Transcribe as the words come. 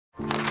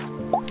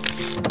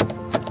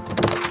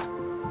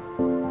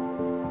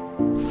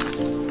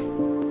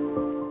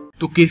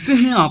तो कैसे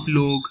हैं आप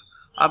लोग।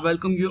 I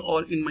welcome you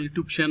all in my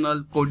YouTube channel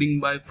coding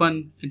bye fun.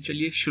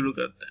 चलिए शुरू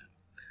करते हैं।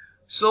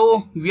 So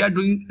we are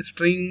doing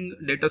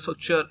string data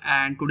structure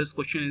and today's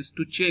question is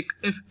to check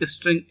if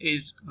string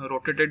is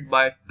rotated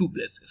by two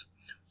places.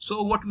 So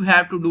what we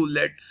have to do,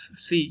 let's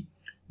see.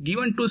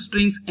 Given two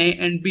strings A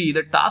and B,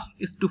 the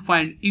task is to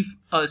find if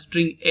a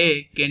string A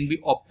can be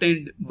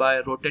obtained by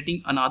rotating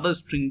another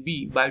string B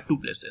by two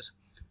places.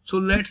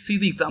 So let's see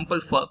the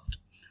example first.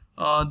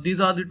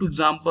 These are the two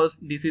examples.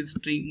 This is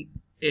string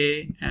A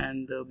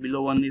and the below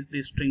one is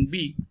the string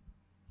B.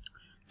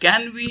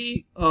 Can we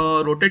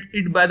rotate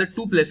it by the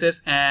two places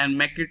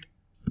and make it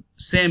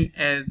same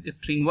as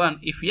string 1?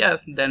 If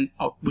yes, then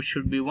output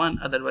should be 1,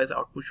 otherwise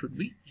output should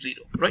be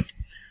 0, right?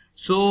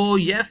 So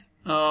yes,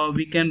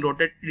 we can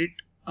rotate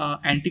it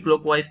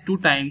anti-clockwise 2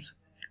 times.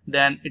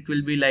 Then it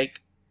will be like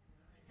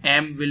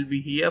M will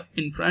be here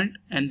in front,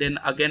 and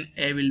then again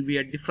A will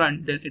be at the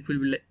front. Then it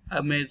will be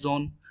like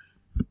Amazon.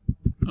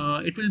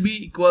 It will be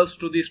equals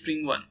to the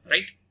string 1,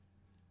 right?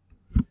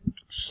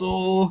 So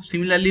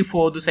similarly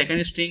for the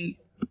second string,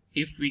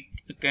 if we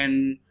can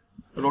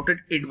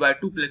rotate it by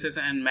 2 places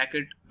and make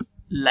it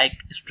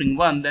like string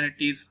 1, then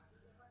it is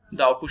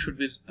the output should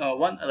be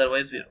 1,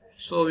 otherwise 0.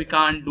 So we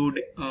can't do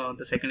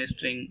the second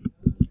string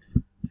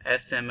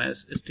as same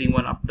as string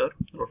 1 after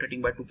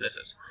rotating by 2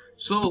 places.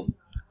 So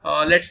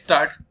let's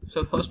start.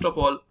 So first of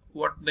all,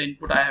 what the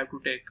input I have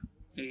to take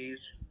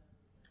is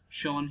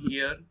shown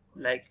here,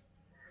 like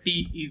t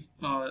is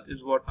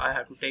what I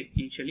have to take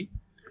initially.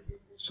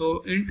 So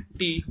int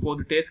t for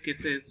the test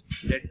cases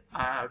that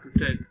I have to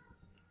take,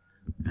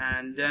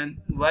 and then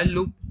while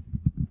loop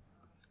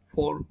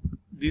for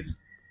this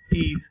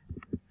is,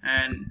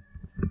 and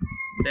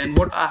then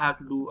what I have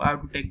to do, I have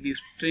to take the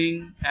string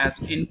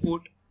as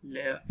input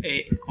A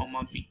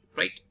comma B,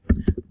 right?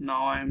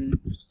 Now I'm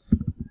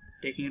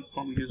taking it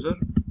from user.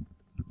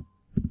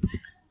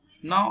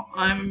 Now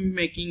I'm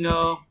making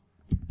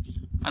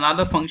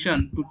another function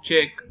to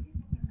check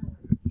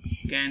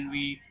can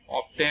we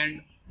obtain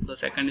the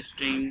second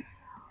string,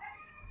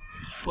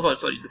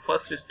 the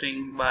first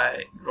string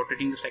by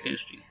rotating the second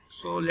string.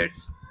 So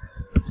let's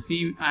see,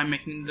 I'm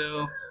making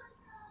the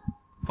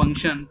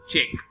function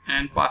check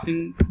and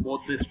passing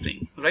both the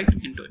strings right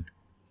into it.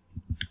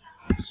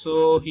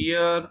 So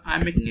here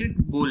I'm making it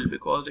bool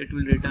because it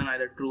will return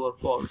either true or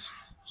false.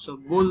 So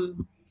bool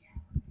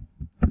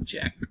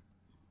check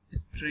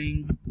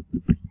string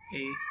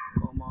A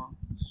comma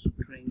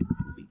string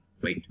B,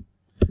 right?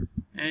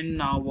 And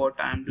now what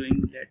I'm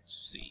doing,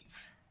 let's see.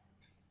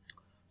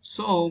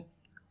 So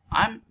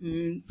I'm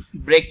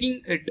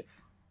breaking it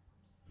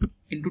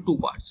into 2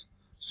 parts.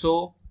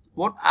 So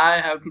what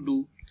I have to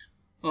do,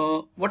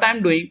 what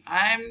I'm doing,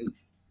 I'm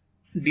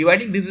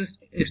dividing this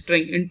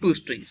string into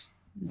strings,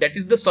 that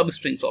is the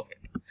substrings of it.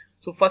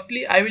 So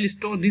firstly I will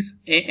store this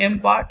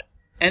am part,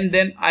 and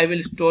then I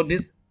will store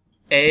this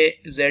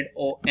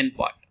azon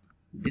part.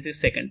 This is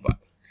second part,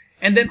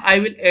 and then I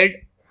will add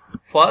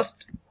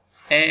first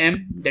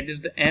am, that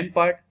is the am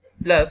part,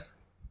 plus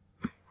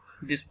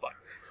this part.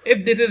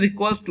 If this is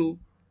equals to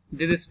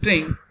this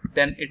string,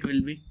 then it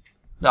will be,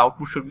 the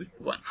output should be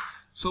 1.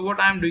 So what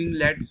I am doing,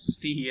 let's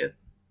see here.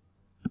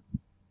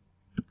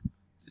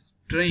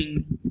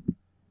 String,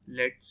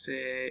 let's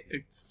say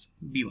it's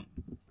b1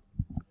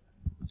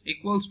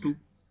 equals to,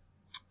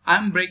 I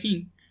am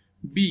breaking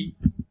b,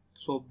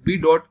 so b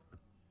dot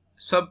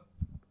sub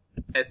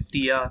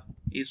str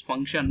is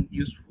function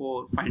used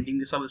for finding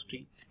the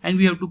substring, and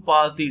we have to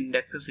pass the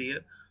indexes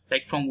here,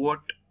 like from what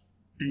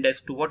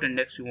index to what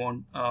index you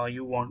want a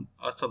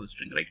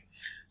substring, right?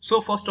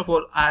 So first of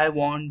all I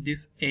want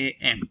this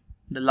am,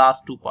 the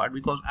last 2 part,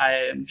 because I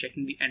am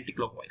checking the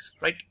anti-clockwise,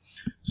 right?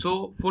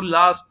 So for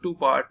last 2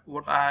 part,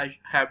 what I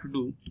have to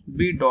do,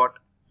 b dot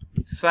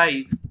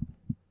size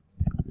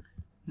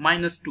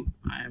 -2,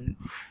 I am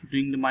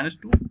doing the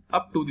 -2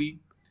 up to the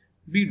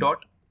b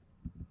dot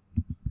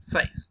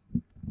size,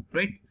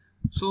 right?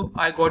 So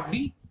I got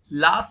the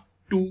last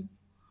 2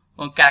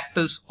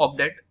 characters of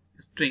that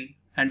string,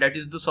 and that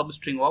is the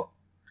substring of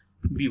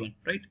b1,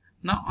 right?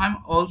 Now I'm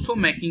also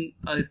making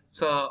a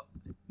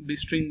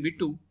string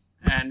b2,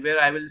 and where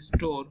I will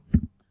store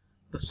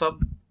the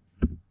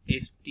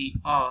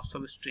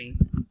substring,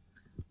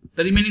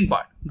 the remaining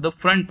part, the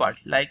front part,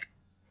 like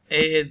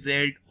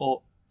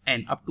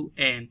azon up to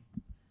n.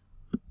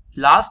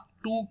 Last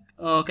 2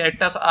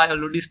 characters I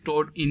already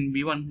stored in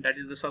b1, that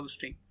is the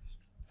substring,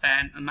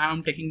 and now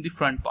I'm taking the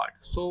front part.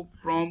 So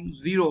from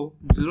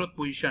 0th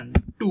position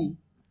to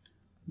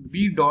b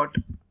dot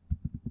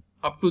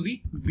up to the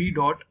b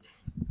dot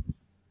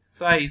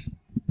size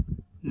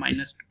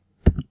 -2,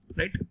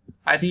 right?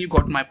 I think you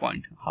got my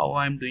point how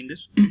I'm doing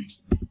this.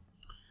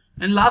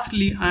 And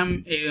lastly, I'm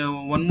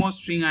one more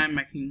string I'm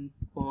making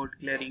for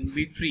declaring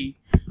b3,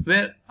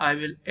 where I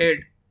will add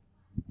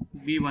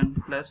b1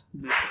 plus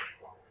b2.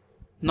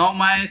 Now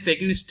my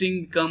second string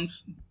becomes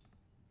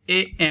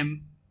am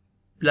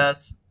plus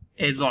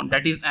azon,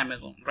 that is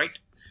Amazon,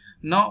 right?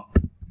 Now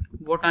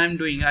what I'm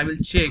doing, I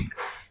will check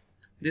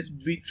this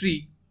b3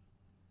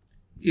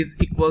 is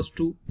equals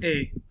to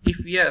A.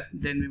 If yes,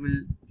 then we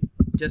will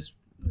just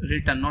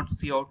return, not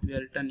cout, we are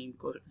returning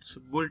because it's a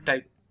bool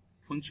type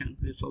function,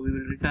 so we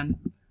will return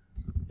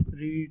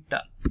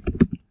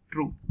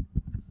true,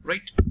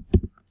 right?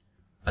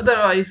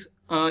 Otherwise,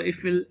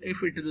 if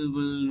it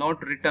will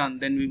not return,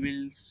 then we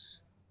will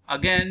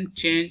again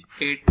change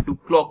it to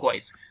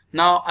clockwise.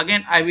 Now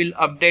again I will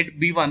update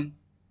b1,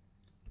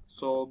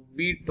 so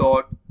b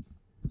dot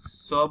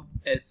sub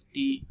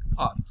str.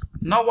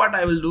 Now what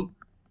I will do,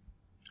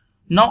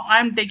 now I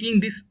am taking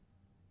this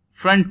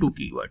front two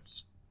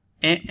keywords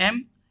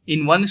am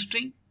in one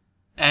string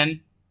and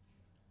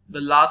the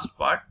last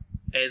part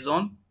as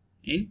on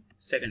in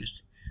second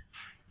string.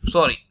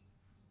 Sorry,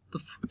 the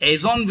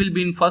as on will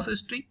be in first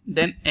string,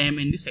 then am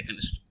in the second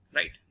string,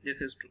 right?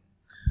 This is true.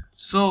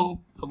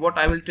 So what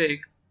I will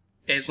take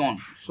as on,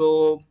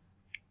 so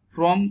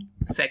from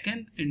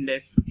second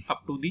index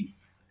up to the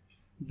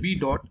b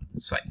dot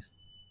size,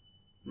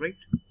 right?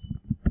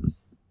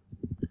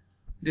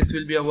 This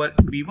will be our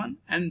b1,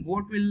 and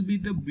what will be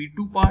the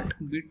b2 part?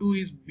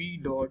 b2 is b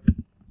dot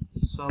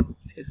sub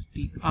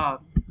str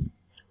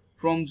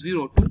from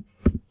 0 to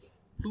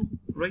 2,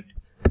 right?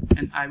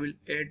 And I will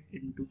add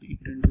into the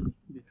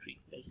b3,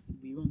 like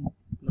b1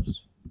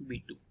 plus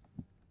b2,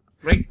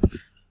 right?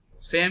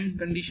 Same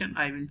condition,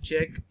 I will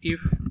check if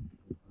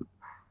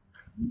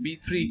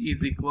b3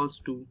 is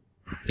equals to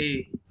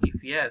A.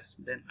 If yes,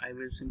 then I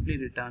will simply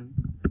return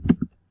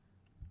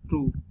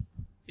true.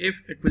 If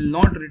it will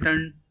not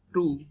return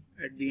true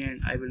at the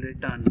end, I will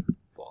return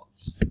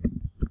false.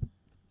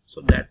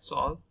 So that's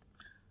all.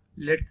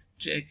 Let's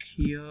check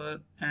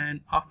here,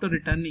 and after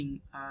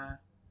returning I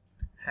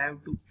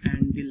have to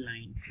end the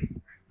line,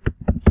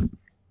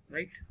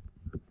 right?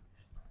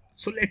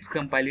 So let's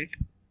compile it.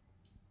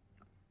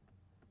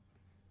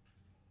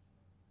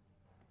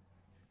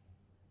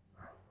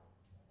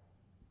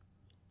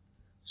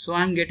 So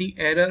I'm getting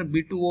error,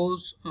 b2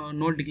 was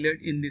not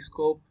declared in the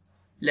scope.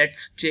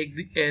 Let's check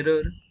the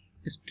error,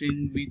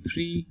 string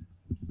b3,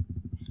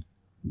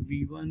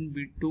 b1,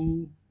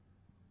 b2.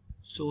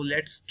 So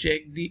let's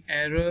check the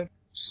error.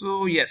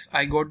 So yes,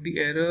 I got the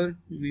error,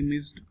 we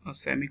missed a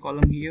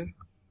semicolon here,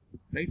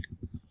 right?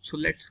 So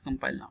let's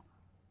compile now.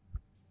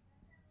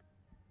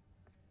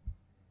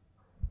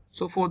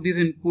 So for this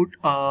input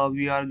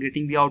we are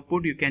getting the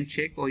output. You can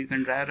check or you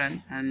can try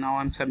run, and now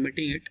I'm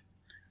submitting it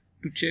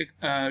to check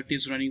it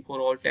is running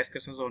for all test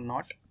cases or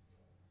not.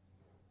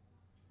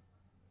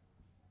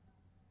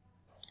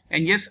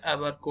 And yes,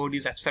 our code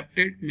is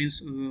accepted,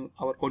 means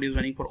our code is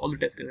running for all the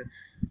test cases.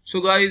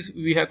 So guys,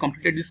 we have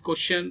completed this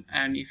question,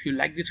 and if you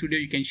like this video,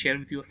 you can share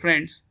with your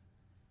friends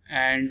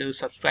and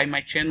subscribe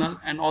my channel,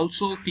 and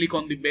also click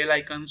on the bell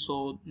icon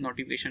so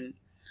notification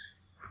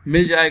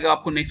मिल जाएगा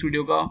आपको next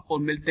video का। और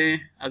मिलते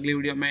हैं अगली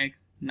video में एक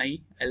नई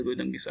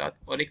एल्गोरिथम के साथ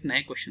और एक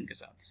नए क्वेश्चन के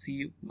साथ।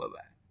 सी यू, बाय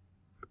बाय।